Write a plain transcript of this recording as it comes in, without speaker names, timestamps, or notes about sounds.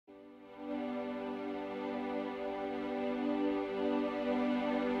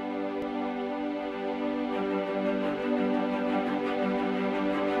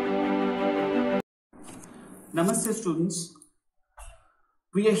Namaste students.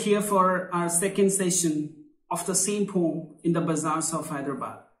 We are here for our second session of the same poem in the Bazaars of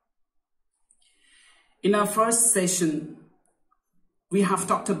Hyderabad. In our first session, we have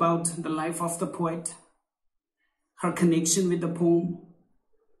talked about the life of the poet, her connection with the poem,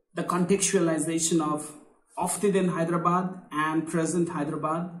 the contextualization of the then Hyderabad and present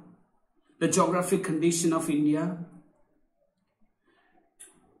Hyderabad, the geographic condition of India.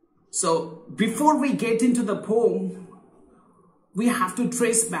 So before we get into the poem, we have to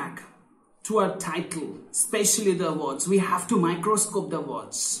trace back to our title, especially the words. We have to microscope the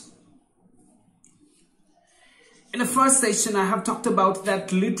words. In the first session, I have talked about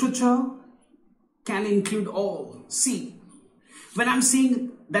that literature can include all. See, when I'm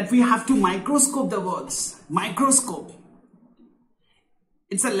saying that we have to microscope the words, microscope,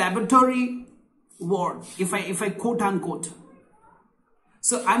 it's a laboratory word, if I quote unquote.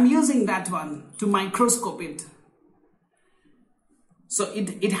 So I'm using that one to microscope it. So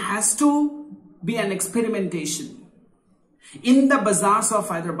it has to be an experimentation in the Bazaars of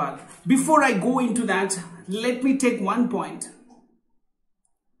Hyderabad. Before I go into that, let me take one point.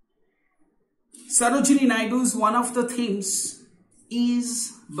 Sarojini Naidu's one of the themes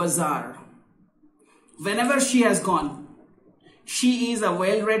is bazaar. Whenever she has gone, she is a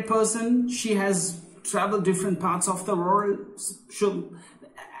well-read person. She has traveled different parts of the world.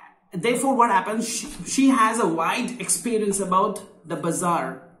 Therefore, what happens? She has a wide experience about the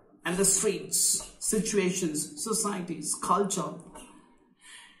bazaar and the streets, situations, societies, culture.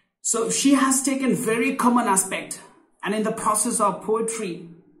 So she has taken very common aspect, and in the process of poetry,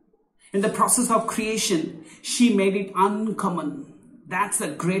 in the process of creation, she made it uncommon. That's the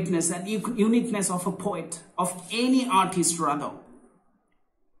greatness and uniqueness of a poet, of any artist rather.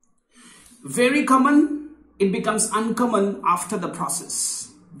 Very common, it becomes uncommon after the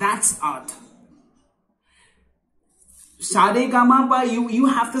process. That's art. Sade Gama Pa, you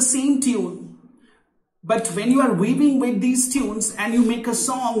have the same tune. But when you are weaving with these tunes and you make a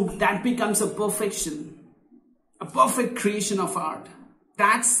song, that becomes a perfection. A perfect creation of art.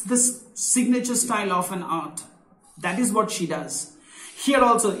 That's the signature style of an art. That is what she does. Here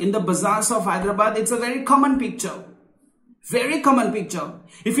also in the Bazaars of Hyderabad, it's a very common picture. Very common picture.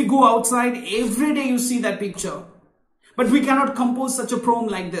 If you go outside, every day you see that picture. But we cannot compose such a poem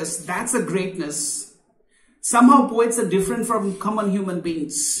like this. That's a greatness. Somehow poets are different from common human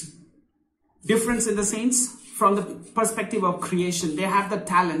beings. Difference in the sense, from the perspective of creation. They have the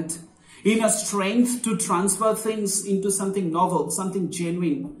talent, inner strength to transfer things into something novel, something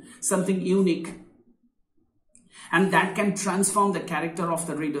genuine, something unique. And that can transform the character of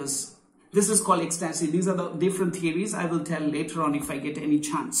the readers. This is called ecstasy. These are the different theories I will tell later on if I get any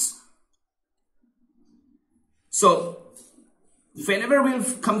chance. So, whenever we'll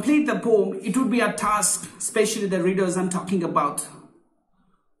complete the poem, it would be a task, especially the readers I'm talking about,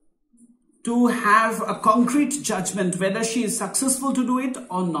 to have a concrete judgment whether she is successful to do it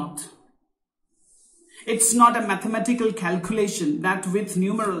or not. It's not a mathematical calculation that with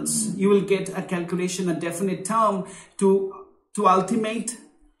numerals you will get a calculation, a definite term to ultimate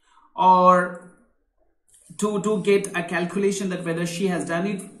or to get a calculation that whether she has done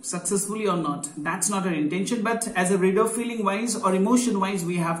it successfully or not. That's not her intention, but as a reader feeling wise or emotion wise,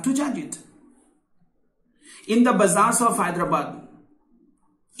 we have to judge it. In the Bazaars of Hyderabad,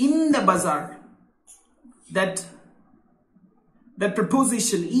 in the bazaar, that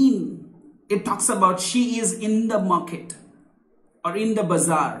preposition in, it talks about she is in the market or in the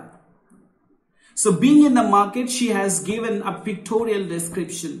bazaar. So being in the market, she has given a pictorial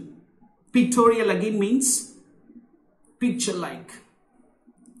description. Pictorial again means picture-like.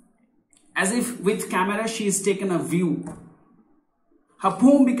 As if with camera she is taken a view. Her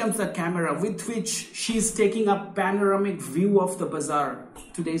poem becomes a camera with which she is taking a panoramic view of the bazaar.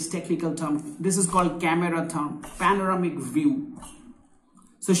 Today's technical term. This is called camera term. Panoramic view.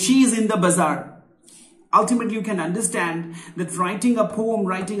 So she is in the bazaar. Ultimately, you can understand that writing a poem,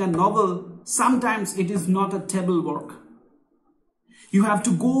 writing a novel, sometimes it is not a table work. You have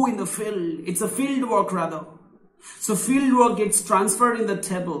to go in the field. It's a field work rather. So field work gets transferred in the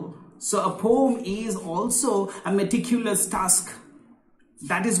table. So a poem is also a meticulous task.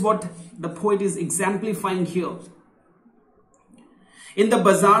 That is what the poet is exemplifying here. In the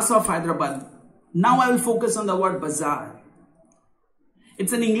Bazaars of Hyderabad. Now I will focus on the word bazaar.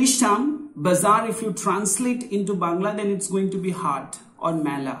 It's an English term. Bazaar, if you translate into Bangla, then it's going to be heart or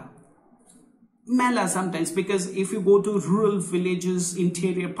mela. Mela sometimes, because if you go to rural villages,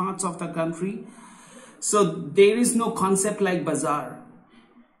 interior parts of the country, so there is no concept like bazaar.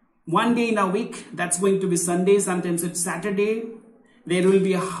 One day in a week, that's going to be Sunday, sometimes it's Saturday, there will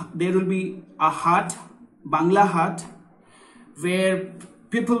be a hut Bangla Hut, where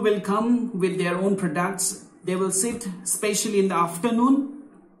people will come with their own products. They will sit, especially in the afternoon,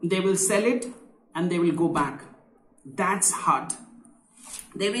 they will sell it and they will go back. That's Hut.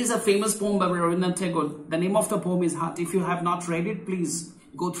 There is a famous poem by Rabindranath Tagore. The name of the poem is Hut. If you have not read it, please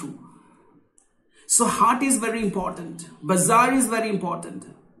go through. So Hut is very important. Bazaar is very important.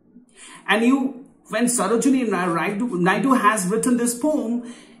 And when Sarojini Naidu has written this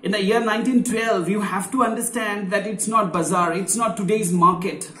poem in the year 1912, you have to understand that it's not bazaar, it's not today's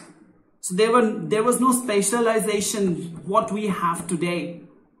market. So there was no specialization what we have today.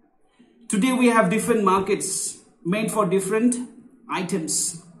 Today we have different markets made for different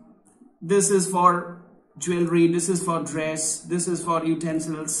items. This is for jewelry, this is for dress, this is for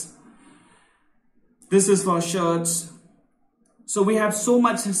utensils, this is for shirts. So we have so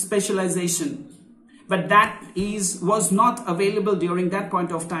much specialization. But that was not available during that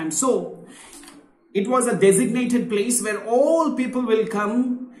point of time. So it was a designated place where all people will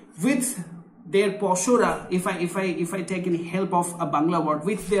come with their poshora. If I take any help of a Bangla word,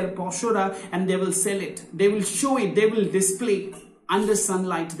 with their poshora, and they will sell it. They will show it. They will display under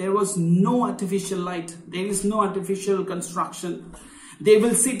sunlight. There was no artificial light. There is no artificial construction. They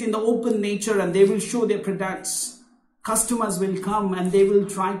will sit in the open nature and they will show their products. Customers will come and they will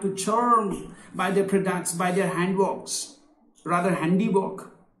try to charm by their products, by their handworks, rather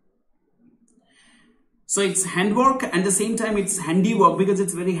handiwork. So it's handwork and at the same time it's handiwork because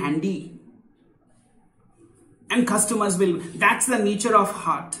it's very handy. And customers will, that's the nature of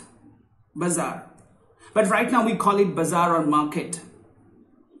Hut, bazaar. But right now we call it bazaar or market.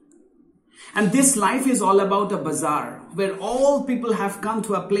 And this life is all about a bazaar where all people have come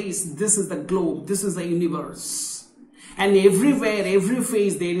to a place. This is the globe, this is the universe. And everywhere, every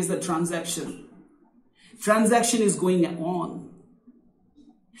phase, there is a transaction. Transaction is going on.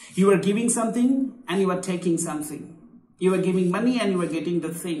 You are giving something and you are taking something. You are giving money and you are getting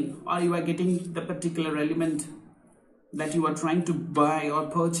the thing, or you are getting the particular element that you are trying to buy or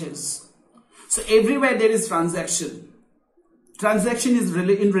purchase. So everywhere there is transaction. Transaction is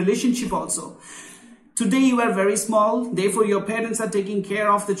in relationship also. Today you are very small, therefore your parents are taking care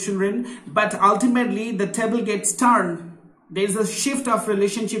of the children, but ultimately the table gets turned. There is a shift of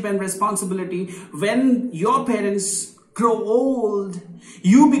relationship and responsibility. When your parents grow old,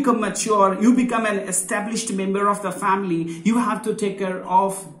 you become mature, you become an established member of the family, you have to take care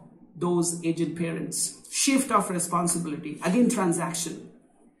of those aged parents. Shift of responsibility. Again, transaction.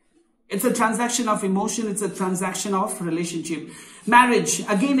 It's a transaction of emotion, it's a transaction of relationship. Marriage,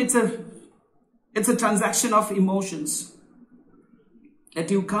 again, it's a transaction of emotions. That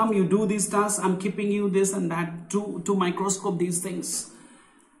you come, you do these tasks, I'm keeping you this and that, to microscope these things.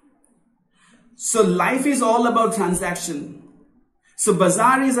 So life is all about transaction. So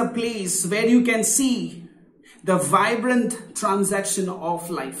bazaar is a place where you can see the vibrant transaction of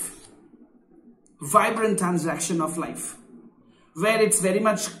life. Vibrant transaction of life. Where it's very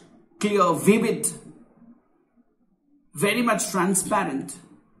much clear, vivid, very much transparent.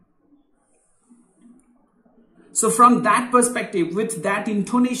 So from that perspective, with that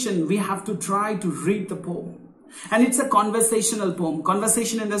intonation, we have to try to read the poem. And it's a conversational poem.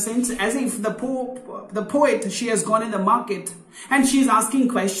 Conversation in the sense as if the poet, she has gone in the market and she is asking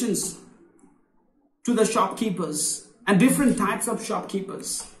questions to the shopkeepers and different types of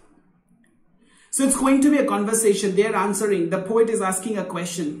shopkeepers. So it's going to be a conversation. They are answering. The poet is asking a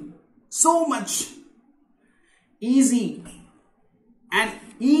question. So much easy and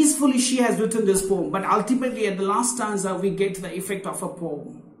easefully she has written this poem. But ultimately at the last stanza, we get the effect of a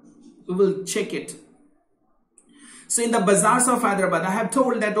poem. We will check it. So in the Bazaars of Hyderabad, I have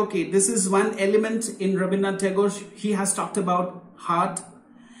told that, okay, this is one element in Rabindranath Tagore. He has talked about heart.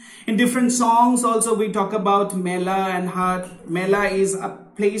 In different songs also we talk about Mela and heart. Mela is a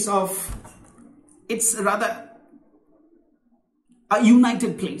place of, it's rather a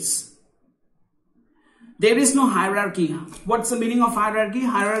united place. There is no hierarchy. What's the meaning of hierarchy?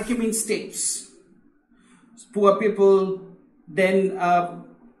 Hierarchy means steps. Poor people, then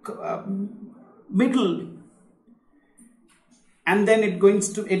middle, and then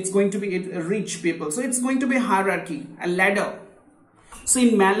it's going to be rich people. So it's going to be hierarchy, a ladder. So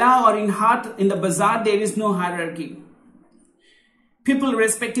in Mela or in Heart, in the bazaar, there is no hierarchy. People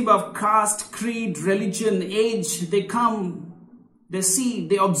irrespective of caste, creed, religion, age, they come, they see,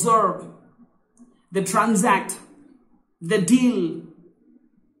 they observe, they transact, they deal,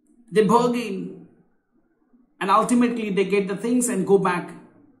 they bargain, and ultimately they get the things and go back,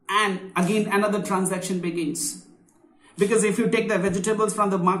 and again another transaction begins. Because if you take the vegetables from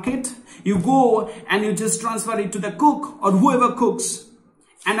the market, you go and you just transfer it to the cook or whoever cooks.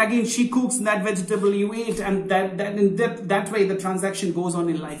 And again, she cooks that vegetable, you eat, and that way the transaction goes on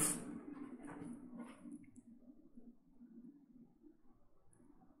in life.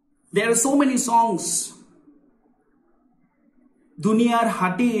 There are so many songs. Duniyar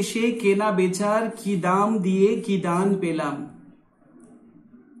hate eshe kena bechar ki dam diye ki dan pelam.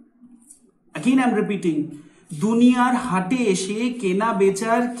 Again, I'm repeating. Duniyar hate eshe kena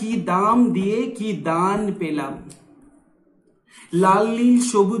bechar ki dam diye ki dan pelam. লাল নীল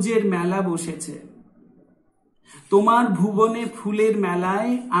সবুজের মেলা বসেছে তোমার ভুবনে ফুলের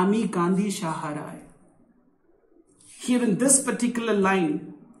মেলায় আমি কাঁদি সাহারায়. Here in this particular line,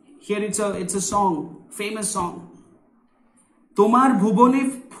 here it's a song, famous song. তোমার ভুবনে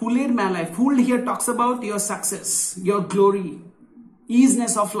ফুলের মেলায়. Fool here talks about your success, your glory,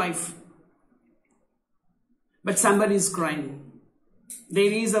 easiness of life. But somebody is crying.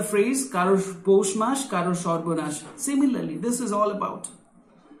 There is a phrase, Karo Poshmash, Karo Shorbonash. Similarly, this is all about.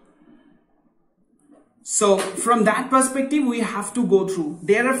 So, from that perspective, we have to go through.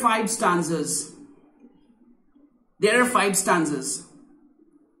 There are 5 stanzas. There are 5 stanzas.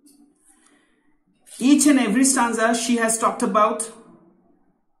 Each and every stanza, she has talked about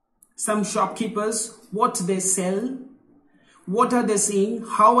some shopkeepers, what they sell, what are they saying,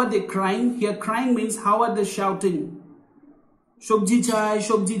 how are they crying. Here, crying means how are they shouting. Shobji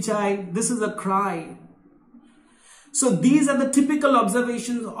chai, this is a cry. So these are the typical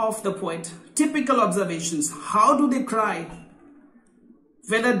observations of the poet. Typical observations. How do they cry?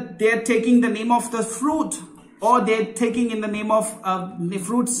 Whether they're taking the name of the fruit or they're taking in the name of the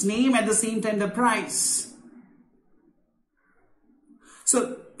fruit's name at the same time the price. So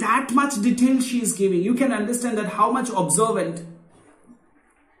that much detail she is giving. You can understand that how much observant.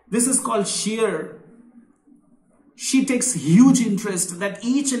 This is called sheer. She takes huge interest that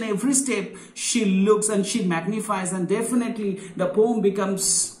each and every step she looks and she magnifies, and definitely the poem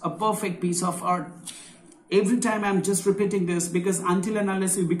becomes a perfect piece of art. Every time I'm just repeating this because until and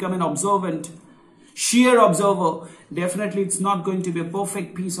unless you become an observant, sheer observer, definitely it's not going to be a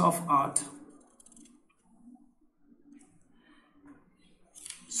perfect piece of art.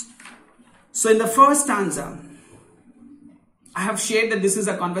 So in the first stanza, I have shared that this is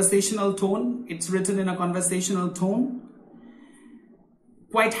a conversational tone. It's written in a conversational tone.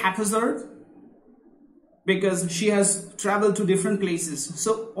 Quite haphazard because she has traveled to different places.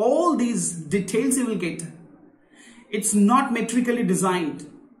 So all these details you will get. It's not metrically designed.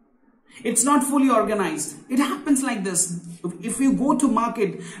 It's not fully organized. It happens like this. If you go to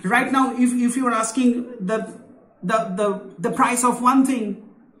market right now, if you are asking the price of one thing,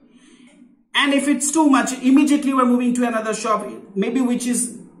 and if it's too much, immediately we're moving to another shop, maybe which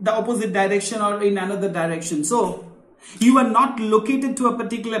is the opposite direction or in another direction. So you are not located to a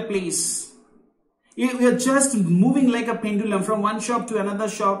particular place. You are just moving like a pendulum from one shop to another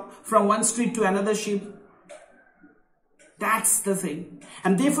shop, from one street to another street. That's the thing.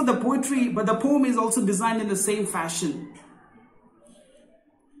 And therefore the poem is also designed in the same fashion.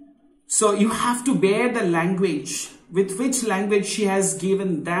 So you have to bear the language. With which language she has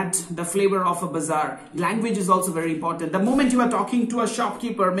given that, the flavor of a bazaar. Language is also very important. The moment you are talking to a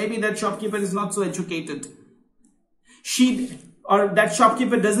shopkeeper, maybe that shopkeeper is not so educated. That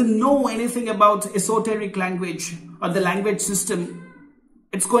shopkeeper doesn't know anything about esoteric language or the language system.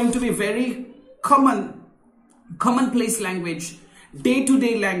 It's going to be very commonplace language,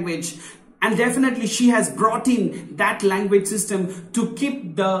 day-to-day language. And definitely she has brought in that language system to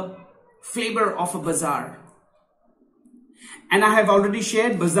keep the flavor of a bazaar. And I have already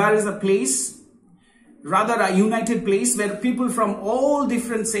shared, bazaar is a place, rather a united place where people from all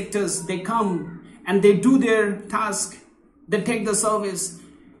different sectors, they come and they do their task, they take the service,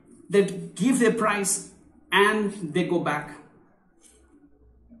 they give their price and they go back.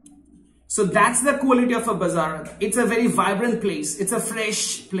 So that's the quality of a bazaar. It's a very vibrant place. It's a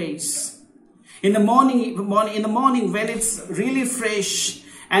fresh place. In the morning when it's really fresh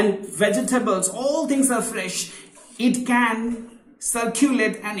and vegetables, all things are fresh, it can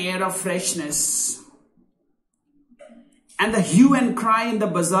circulate an air of freshness. And the hue and cry in the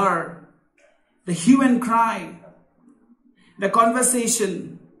bazaar, the hue and cry, the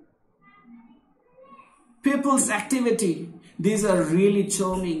conversation, people's activity, these are really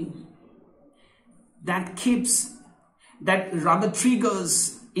charming. That rather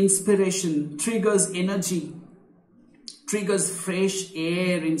triggers inspiration, triggers energy, triggers fresh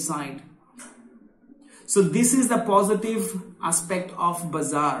air inside. So this is the positive aspect of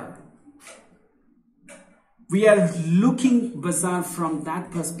bazaar. We are looking bazaar from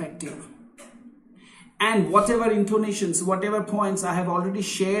that perspective. And whatever intonations, whatever points I have already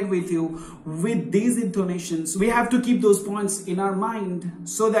shared with you, with these intonations, we have to keep those points in our mind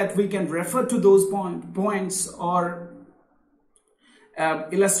so that we can refer to those points or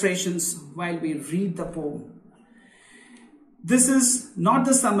illustrations while we read the poem. This is not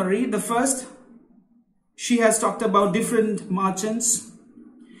the summary. The first, she has talked about different merchants.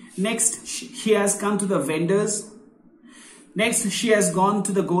 Next, she has come to the vendors. Next, she has gone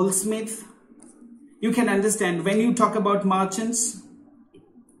to the goldsmith. You can understand when you talk about merchants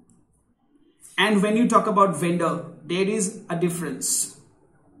and when you talk about vendor, there is a difference.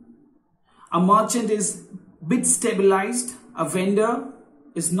 A merchant is a bit stabilized. A vendor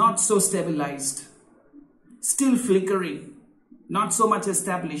is not so stabilized. Still flickering. Not so much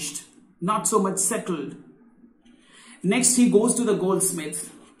established. Not so much settled. Next, he goes to the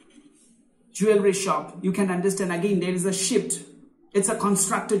goldsmith. Jewelry shop. You can understand again there is a shift. It's a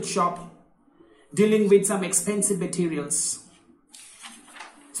constructed shop dealing with some expensive materials.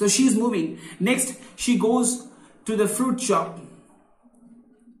 So she's moving. Next, she goes to the fruit shop.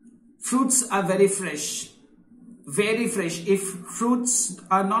 Fruits are very fresh. Very fresh. If fruits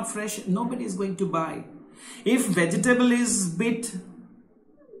are not fresh, nobody is going to buy. If vegetable is bit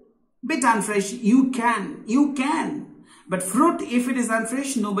unfresh, you can. But fruit, if it is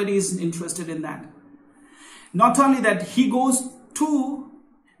unfresh, nobody is interested in that. Not only that, he goes to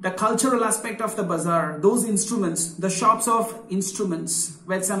the cultural aspect of the bazaar, those instruments, the shops of instruments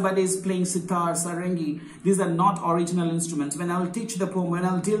where somebody is playing sitar, sarangi. These are not original instruments. When I will teach the poem, when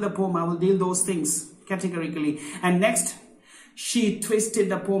I will deal the poem, I will deal those things categorically. And next, she twisted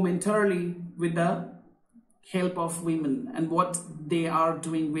the poem entirely with the help of women and what they are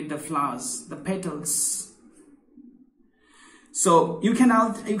doing with the flowers, the petals. So you can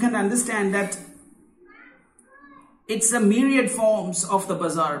understand that it's a myriad forms of the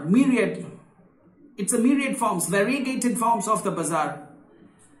bazaar. It's a myriad forms, variegated forms of the bazaar.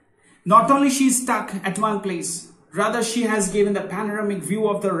 Not only she's stuck at one place, rather she has given the panoramic view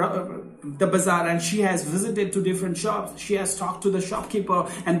of the bazaar, and she has visited to different shops. She has talked to the shopkeeper,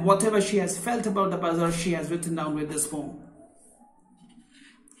 and whatever she has felt about the bazaar, she has written down with this poem.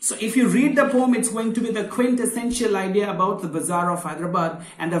 So if you read the poem, it's going to be the quintessential idea about the bazaar of Hyderabad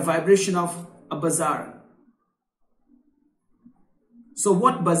and the vibration of a bazaar. So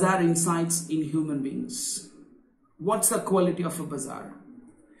what bazaar incites in human beings? What's the quality of a bazaar?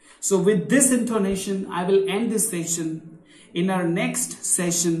 So with this intonation, I will end this session. In our next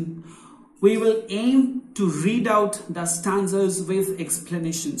session, we will aim to read out the stanzas with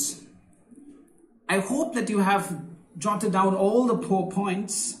explanations. I hope that you have jotted down all the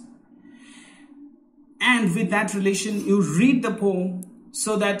points, and with that relation, you read the poem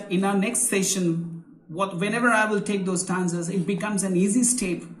so that in our next session, whenever I will take those stanzas, it becomes an easy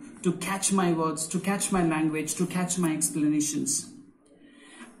step to catch my words, to catch my language, to catch my explanations.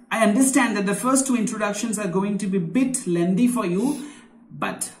 I understand that the first two introductions are going to be a bit lengthy for you,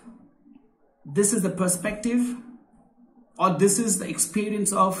 but this is the perspective, or this is the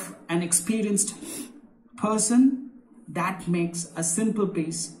experience of an experienced person that makes a simple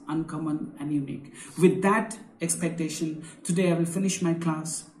piece uncommon and unique. With that expectation, today I will finish my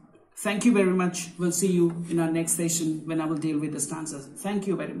class. Thank you very much. We'll see you in our next session when I will deal with the stanzas. Thank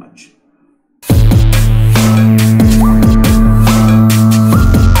you very much.